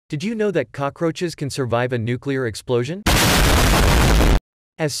Did you know that cockroaches can survive a nuclear explosion?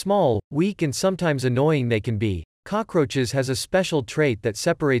 As small, weak and sometimes annoying they can be, cockroaches has a special trait that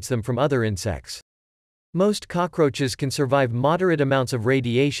separates them from other insects. Most cockroaches can survive moderate amounts of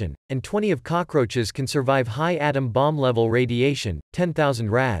radiation, and 20 of cockroaches can survive high atom bomb level radiation,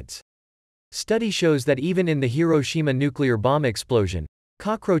 10,000 rads. Study shows that even in the Hiroshima nuclear bomb explosion,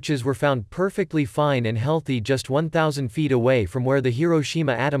 cockroaches were found perfectly fine and healthy just 1,000 feet away from where the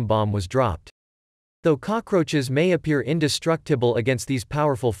Hiroshima atom bomb was dropped. Though cockroaches may appear indestructible against these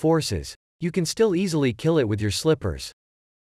powerful forces, you can still easily kill it with your slippers.